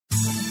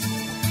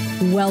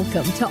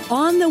Welcome to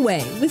On the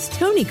Way with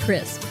Tony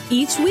Crisp.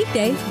 Each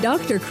weekday,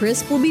 Dr.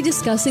 Crisp will be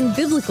discussing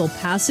biblical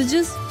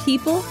passages,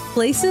 people,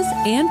 places,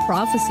 and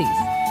prophecies.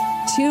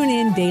 Tune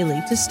in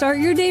daily to start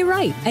your day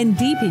right and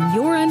deepen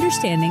your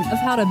understanding of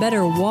how to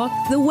better walk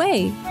the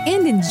way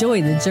and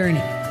enjoy the journey.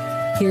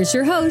 Here's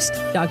your host,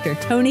 Dr.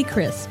 Tony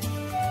Crisp.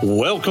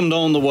 Welcome to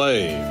On the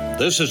Way.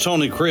 This is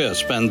Tony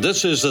Crisp, and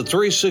this is the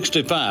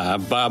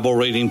 365 Bible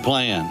Reading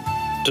Plan.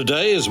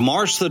 Today is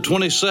March the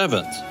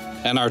 27th.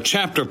 And our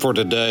chapter for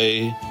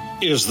today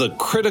is the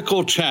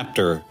critical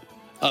chapter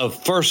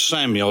of 1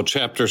 Samuel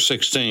chapter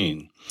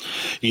 16.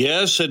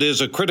 Yes, it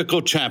is a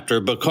critical chapter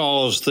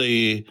because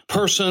the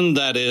person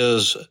that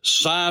is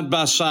side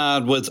by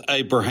side with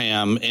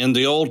Abraham in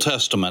the Old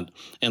Testament,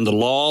 in the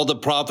law, the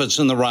prophets,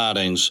 and the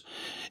writings,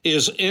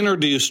 is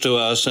introduced to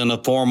us in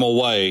a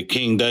formal way,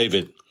 King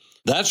David.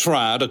 That's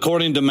right,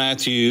 according to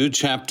Matthew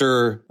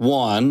chapter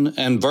 1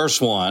 and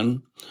verse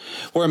 1,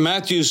 where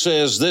Matthew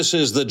says this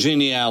is the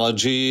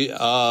genealogy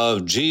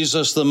of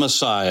Jesus the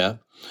Messiah,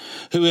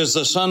 who is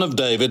the son of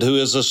David, who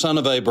is the son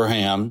of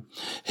Abraham.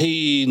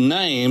 He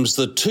names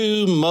the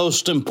two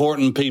most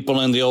important people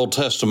in the Old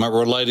Testament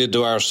related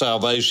to our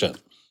salvation.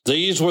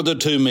 These were the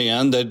two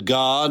men that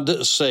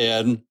God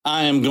said,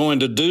 I am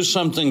going to do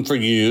something for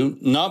you,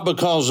 not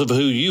because of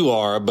who you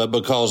are, but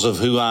because of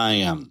who I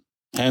am.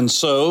 And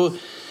so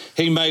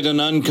he made an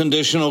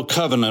unconditional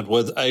covenant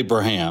with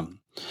Abraham.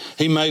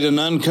 He made an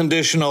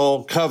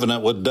unconditional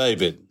covenant with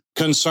David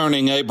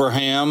concerning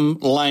Abraham,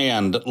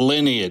 land,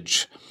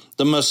 lineage.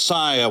 The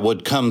Messiah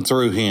would come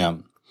through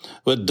him.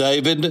 With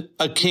David,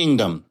 a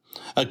kingdom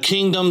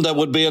that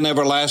would be an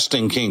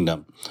everlasting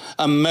kingdom,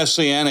 a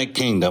messianic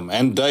kingdom,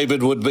 and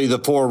David would be the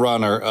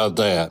forerunner of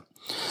that.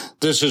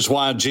 This is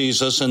why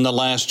Jesus in the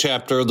last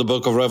chapter of the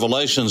book of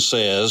Revelation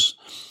says,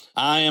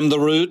 I am the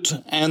root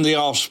and the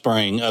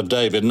offspring of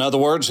David. In other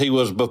words, he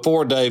was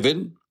before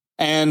David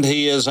and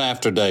he is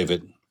after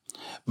David.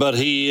 But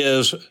he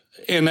is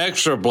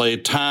inexorably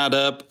tied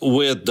up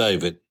with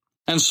David.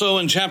 And so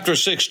in chapter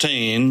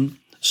 16,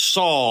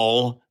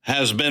 Saul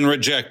has been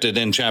rejected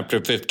in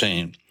chapter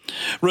 15,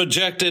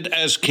 rejected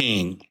as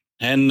king.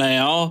 And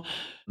now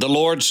the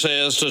Lord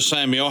says to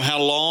Samuel, how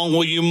long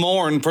will you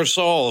mourn for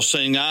Saul,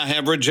 seeing I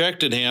have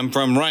rejected him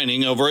from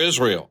reigning over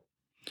Israel?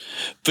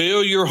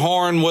 Fill your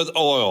horn with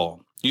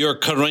oil, your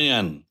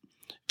Karen.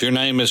 If your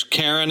name is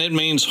Karen, it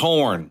means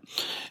horn.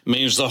 It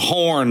means the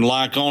horn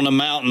like on a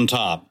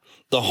mountaintop.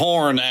 The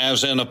horn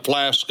as in a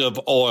flask of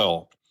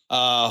oil.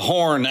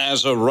 Horn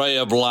as a ray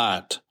of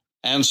light.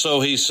 And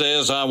so he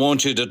says, I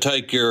want you to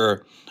take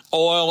your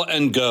oil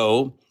and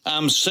go.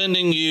 I'm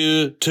sending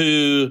you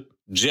to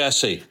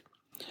Jesse.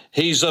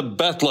 He's a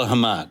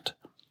Bethlehemite.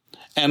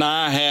 And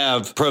I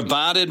have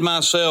provided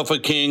myself a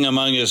king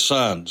among his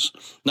sons.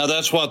 Now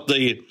that's what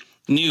the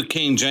New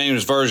King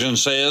James Version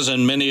says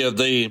and many of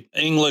the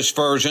English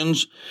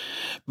versions,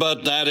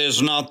 but that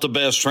is not the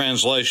best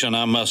translation,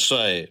 I must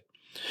say.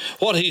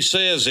 What he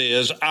says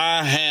is,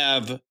 I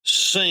have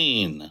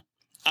seen,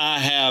 I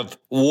have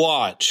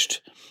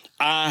watched,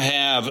 I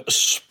have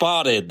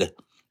spotted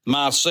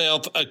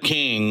myself a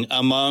king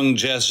among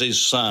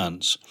Jesse's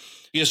sons.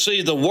 You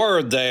see, the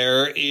word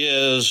there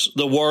is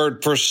the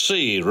word for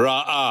see,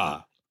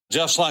 ra'ah,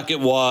 just like it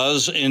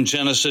was in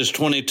Genesis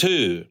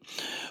 22,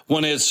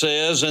 when it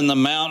says, in the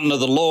mountain of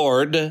the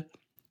Lord,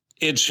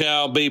 it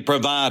shall be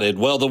provided.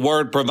 Well, the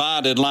word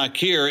provided, like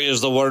here,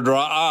 is the word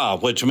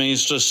ra'ah, which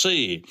means to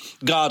see.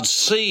 God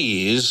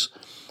sees,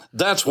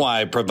 that's why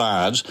he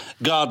provides.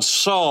 God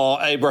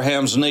saw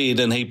Abraham's need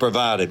and he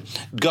provided.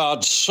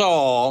 God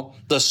saw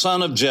the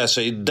son of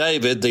Jesse,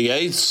 David, the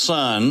eighth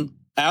son,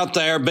 out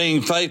there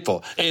being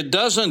faithful. It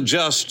doesn't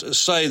just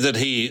say that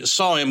he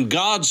saw him.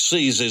 God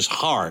sees his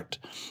heart.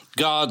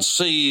 God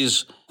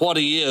sees what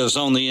he is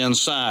on the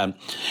inside.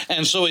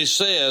 And so he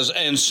says,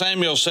 and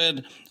Samuel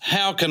said,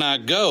 how can I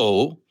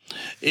go?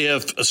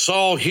 If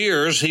Saul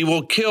hears, he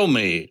will kill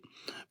me.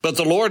 But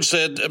the Lord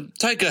said,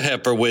 take a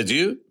heifer with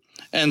you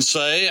and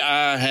say,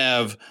 I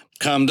have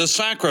come to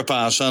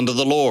sacrifice unto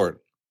the Lord.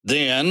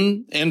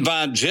 Then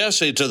invite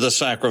Jesse to the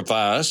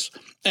sacrifice,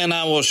 and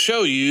I will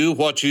show you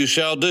what you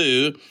shall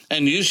do,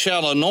 and you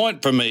shall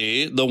anoint for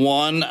me the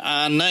one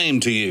I name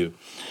to you.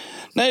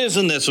 Now,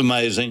 isn't this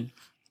amazing?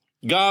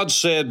 God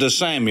said to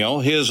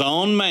Samuel, his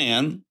own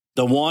man,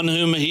 the one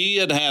whom he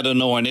had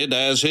anointed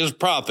as his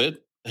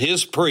prophet,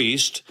 his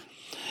priest,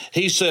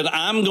 he said,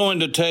 I'm going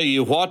to tell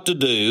you what to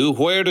do,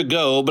 where to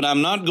go, but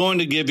I'm not going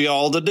to give you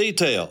all the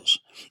details.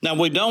 Now,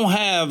 we don't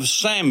have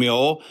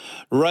Samuel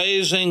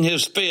raising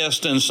his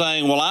fist and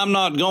saying, well, I'm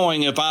not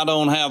going if I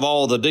don't have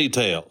all the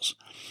details.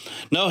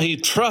 No, he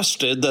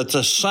trusted that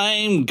the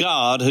same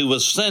God who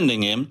was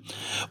sending him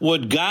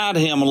would guide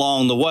him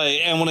along the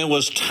way, and when it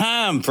was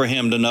time for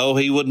him to know,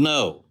 he would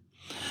know.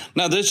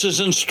 Now, this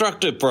is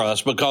instructive for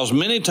us because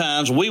many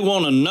times we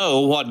want to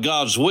know what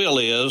God's will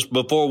is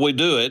before we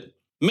do it,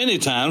 many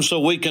times so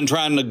we can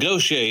try and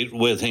negotiate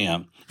with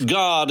him.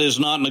 God is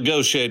not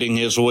negotiating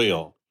his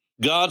will.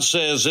 God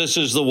says this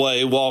is the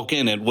way, walk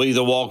in it. We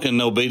either walk in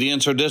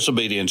obedience or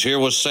disobedience. Here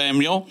was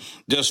Samuel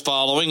just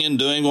following and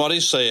doing what he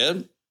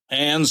said.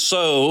 And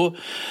so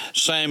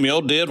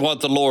Samuel did what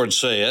the Lord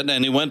said,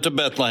 and he went to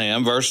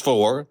Bethlehem, verse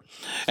 4,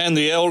 and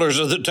the elders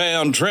of the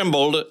town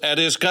trembled at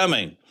his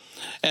coming.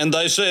 And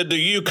they said, do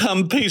you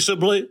come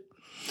peaceably?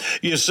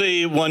 You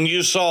see, when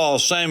you saw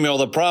Samuel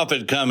the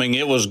prophet coming,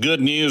 it was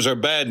good news or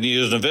bad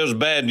news. And if it was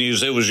bad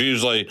news, it was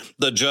usually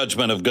the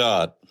judgment of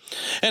God.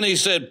 And he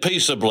said,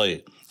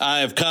 peaceably, I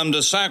have come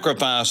to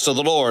sacrifice to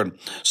the Lord.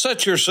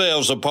 Set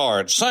yourselves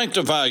apart,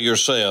 sanctify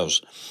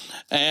yourselves,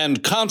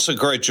 and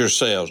consecrate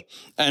yourselves,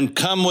 and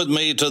come with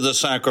me to the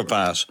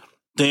sacrifice.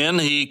 Then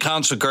he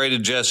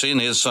consecrated Jesse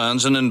and his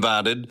sons and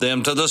invited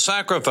them to the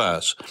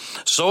sacrifice.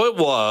 So it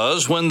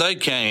was when they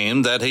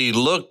came that he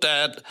looked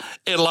at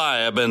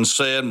Eliab and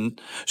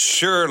said,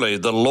 surely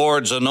the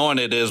Lord's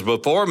anointed is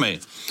before me.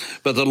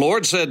 But the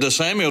Lord said to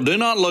Samuel, do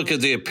not look at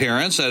the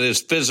appearance, at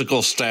his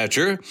physical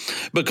stature,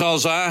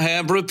 because I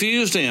have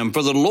refused him.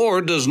 For the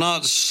Lord does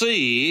not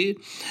see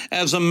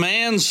as a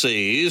man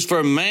sees,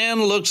 for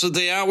man looks at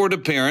the outward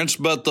appearance,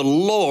 but the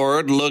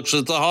Lord looks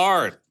at the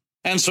heart.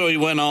 And so he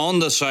went on,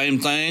 the same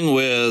thing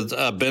with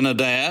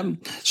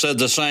Abinadab, said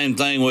the same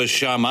thing with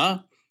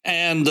Shammah.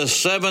 And the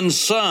 7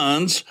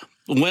 sons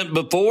went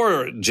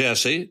before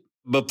Jesse,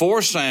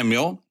 before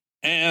Samuel.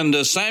 And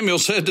Samuel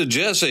said to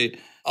Jesse,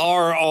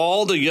 are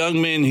all the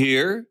young men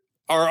here?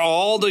 Are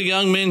all the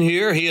young men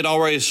here? He had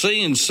already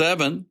seen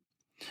 7.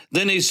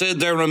 Then he said,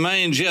 there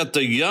remains yet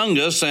the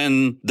youngest,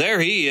 and there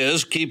he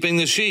is keeping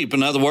the sheep.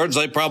 In other words,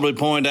 they probably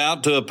point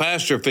out to a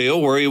pasture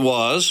field where he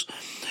was,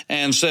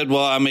 and said,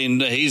 well, I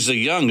mean, he's the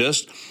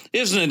youngest.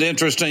 Isn't it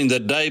interesting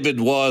that David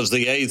was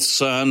the 8th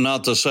son,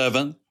 not the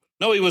 7th?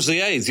 No, he was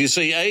the 8th. You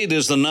see, 8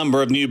 is the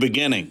number of new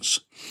beginnings.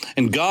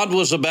 And God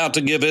was about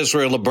to give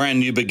Israel a brand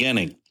new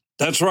beginning.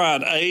 That's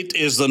right. 8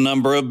 is the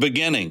number of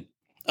beginning,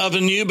 of a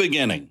new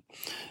beginning.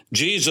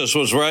 Jesus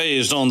was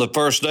raised on the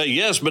first day.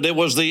 Yes, but it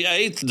was the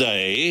 8th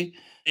day.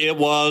 It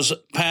was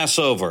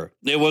Passover.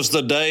 It was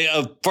the day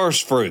of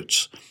first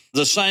fruits.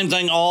 The same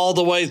thing all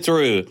the way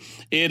through.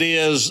 It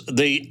is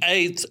the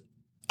 8th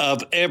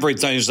of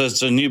everything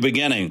that's a new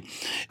beginning.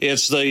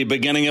 It's the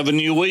beginning of a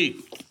new week.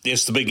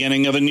 It's the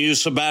beginning of a new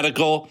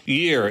sabbatical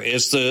year.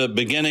 It's the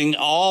beginning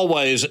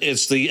always.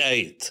 It's the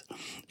 8th.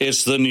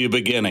 It's the new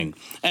beginning.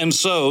 And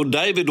so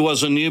David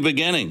was a new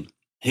beginning.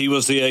 He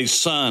was the 8th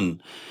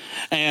son.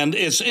 And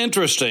it's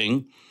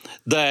interesting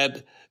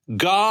that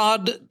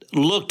God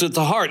looked at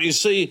the heart. You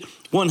see,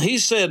 when he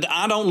said,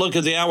 I don't look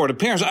at the outward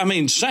appearance, I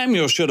mean,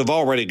 Samuel should have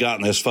already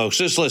gotten this, folks.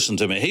 Just listen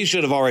to me. He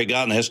should have already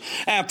gotten this.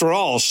 After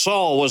all,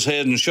 Saul was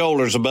head and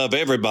shoulders above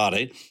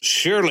everybody.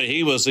 Surely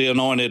he was the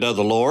anointed of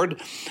the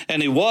Lord.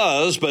 And he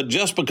was, but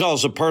just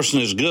because a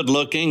person is good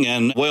looking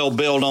and well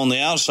built on the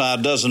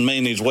outside doesn't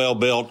mean he's well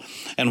built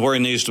and where he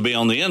needs to be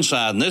on the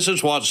inside. And this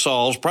is what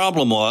Saul's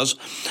problem was.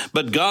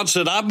 But God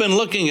said, I've been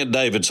looking at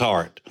David's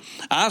heart.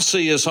 I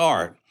see his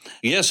heart.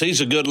 Yes,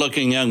 he's a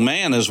good-looking young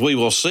man, as we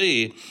will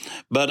see,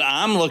 but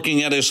I'm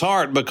looking at his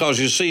heart because,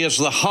 you see, it's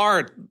the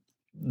heart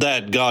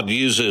that God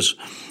uses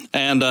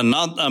and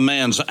not a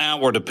man's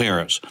outward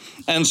appearance.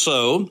 And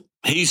so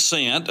he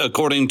sent,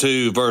 according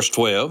to verse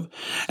 12,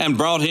 and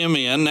brought him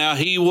in. Now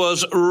he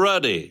was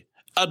ruddy,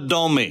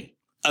 Adomi.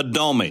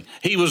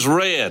 He was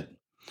red.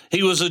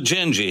 He was a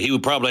Genji. He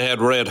probably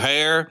had red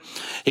hair.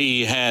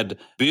 He had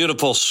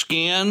beautiful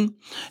skin.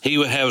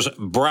 He has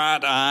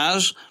bright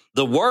eyes.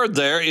 The word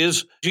there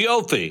is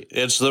Yophi.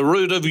 It's the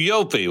root of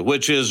Yophi,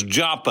 which is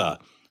Joppa,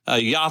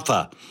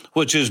 Yapha,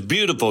 which is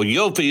beautiful.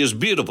 Yophi is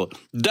beautiful.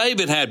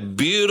 David had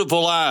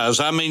beautiful eyes.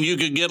 I mean, you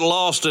could get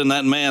lost in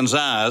that man's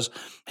eyes.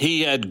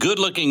 He had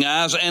good-looking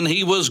eyes, and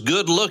he was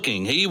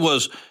good-looking. He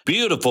was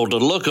beautiful to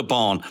look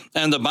upon.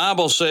 And the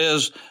Bible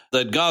says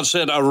that God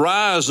said,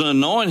 arise and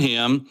anoint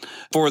him,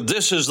 for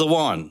this is the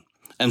one.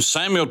 And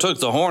Samuel took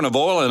the horn of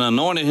oil and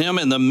anointed him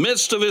in the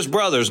midst of his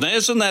brothers. Now,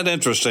 isn't that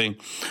interesting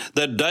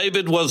that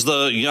David was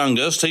the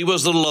youngest? He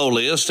was the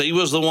lowliest. He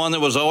was the one that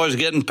was always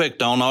getting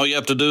picked on. All you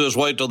have to do is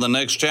wait till the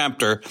next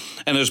chapter.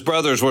 And his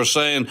brothers were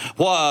saying,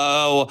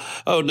 whoa,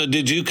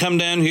 did you come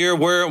down here?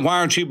 Why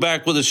aren't you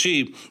back with the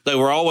sheep? They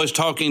were always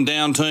talking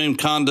down to him,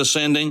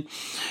 condescending.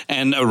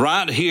 And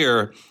right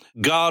here,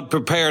 God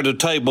prepared a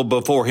table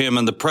before him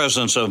in the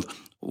presence of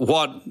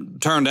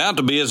what turned out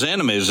to be his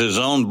enemies, his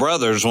own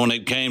brothers, when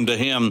it came to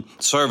him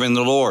serving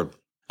the Lord.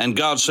 And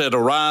God said,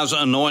 arise,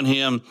 anoint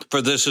him,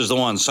 for this is the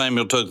one.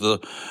 Samuel took the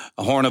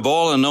horn of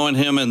oil,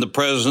 anointed him in the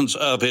presence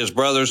of his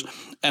brothers.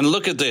 And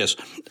look at this.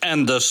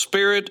 And the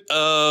Spirit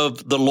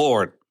of the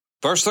Lord,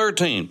 verse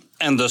 13,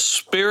 and the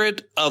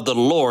Spirit of the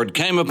Lord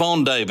came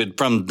upon David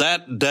from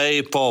that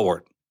day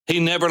forward. He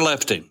never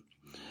left him.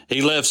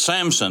 He left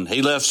Samson.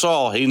 He left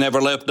Saul. He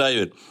never left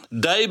David.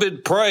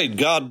 David prayed,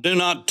 God, do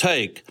not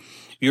take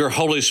your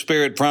Holy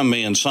Spirit from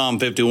me, in Psalm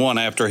 51,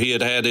 after he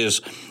had had his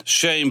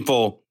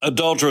shameful,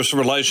 adulterous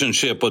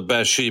relationship with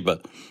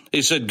Bathsheba.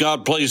 He said,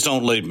 God, please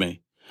don't leave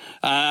me.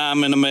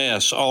 I'm in a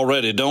mess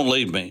already. Don't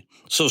leave me.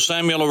 So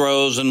Samuel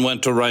arose and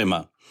went to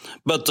Ramah.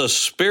 but the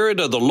Spirit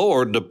of the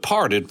Lord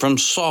departed from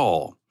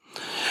Saul.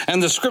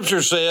 And the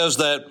scripture says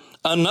that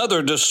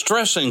another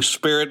distressing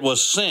spirit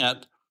was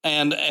sent,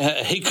 and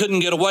he couldn't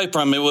get away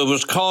from it. It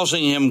was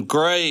causing him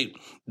great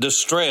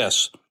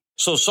distress.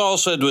 So Saul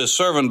said to his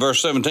servant,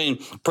 verse 17,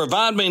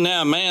 "Provide me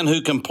now a man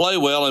who can play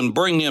well and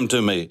bring him to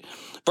me."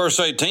 Verse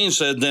 18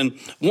 said, "Then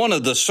one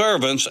of the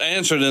servants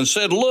answered and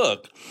said,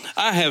 Look,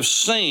 I have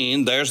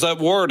seen," there's that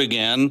word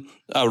again,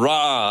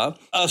 a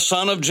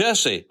son of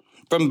Jesse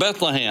from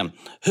Bethlehem,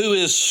 who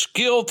is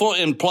skillful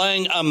in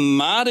playing, a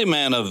mighty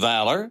man of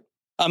valor,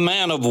 a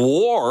man of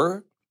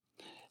war.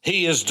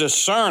 He is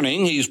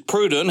discerning, he's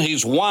prudent,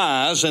 he's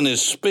wise in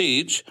his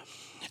speech,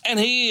 and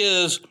he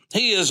is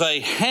a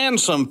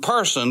handsome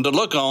person to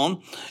look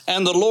on,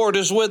 and the Lord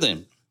is with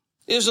him.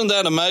 Isn't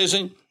that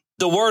amazing?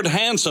 The word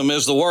handsome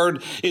is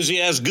he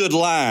has good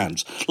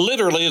lines.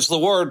 Literally, it's the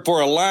word for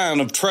a line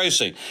of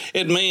tracing.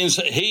 It means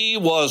he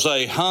was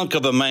a hunk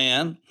of a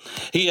man.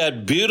 He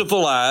had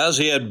beautiful eyes.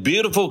 He had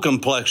beautiful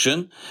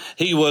complexion.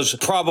 He was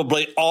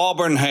probably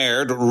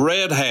auburn-haired,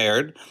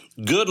 red-haired,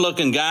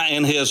 good-looking guy,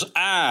 and his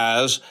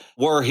eyes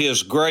were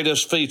his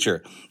greatest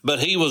feature. But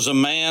he was a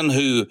man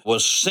who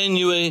was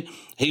sinewy.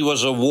 He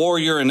was a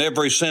warrior in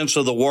every sense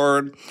of the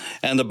word.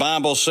 And the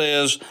Bible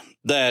says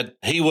that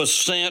he was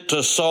sent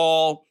to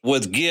Saul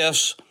with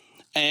gifts,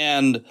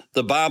 and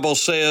the Bible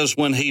says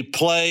when he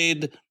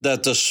played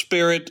that the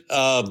spirit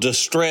of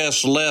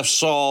distress left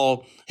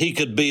Saul, he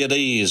could be at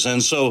ease.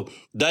 And so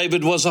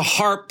David was a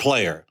harp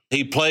player.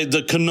 He played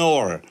the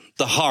kinnor,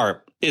 the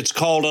harp. It's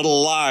called a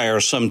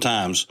lyre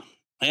sometimes.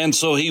 And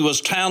so he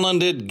was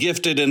talented,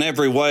 gifted in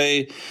every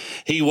way.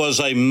 He was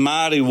a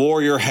mighty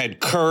warrior, had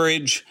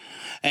courage.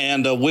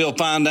 And we'll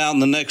find out in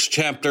the next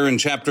chapter, in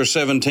chapter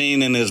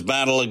 17, in his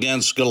battle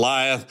against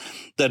Goliath,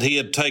 that he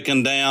had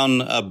taken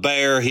down a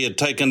bear, he had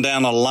taken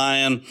down a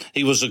lion.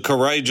 He was a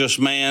courageous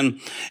man,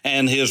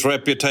 and his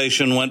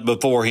reputation went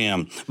before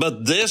him.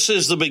 But this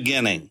is the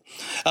beginning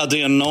of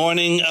the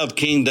anointing of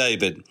King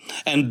David.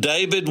 And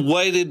David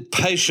waited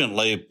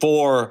patiently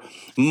for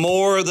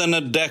more than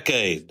a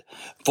decade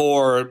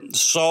for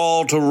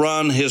Saul to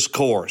run his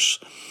course.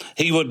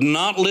 He would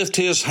not lift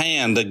his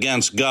hand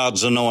against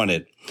God's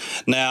anointed.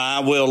 Now, I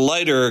will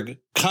later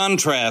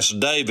contrast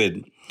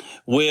David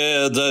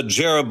with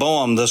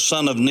Jeroboam, the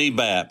son of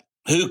Nebat,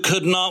 who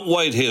could not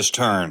wait his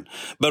turn,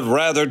 but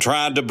rather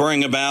tried to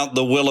bring about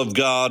the will of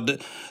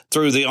God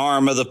through the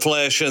arm of the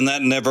flesh, and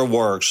that never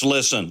works.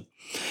 Listen,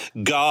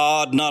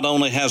 God not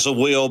only has a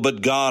will,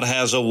 but God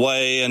has a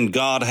way, and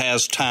God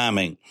has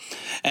timing.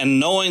 And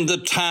knowing the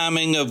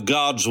timing of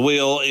God's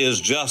will is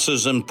just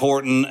as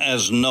important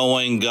as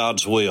knowing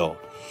God's will.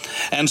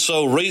 And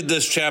so read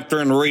this chapter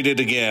and read it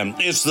again.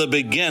 It's the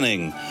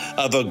beginning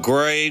of a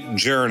great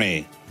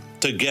journey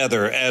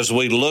together as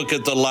we look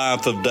at the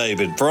life of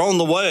David. For On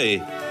the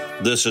Way,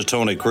 this is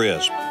Tony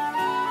Crisp.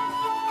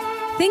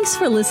 Thanks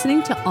for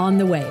listening to On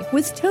the Way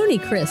with Tony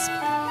Crisp.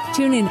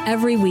 Tune in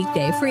every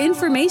weekday for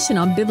information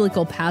on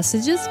biblical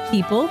passages,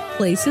 people,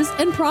 places,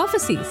 and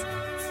prophecies.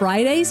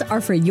 Fridays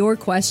are for your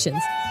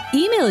questions.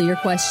 Email your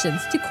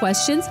questions to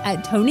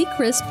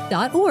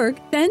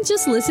questions@tonycrisp.org. Then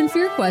just listen for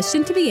your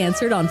question to be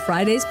answered on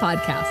Friday's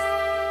podcast.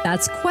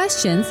 That's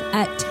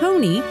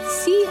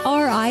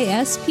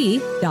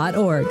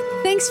questions@tonycrisp.org.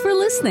 Thanks for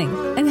listening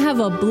and have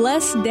a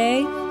blessed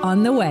day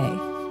on the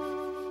way.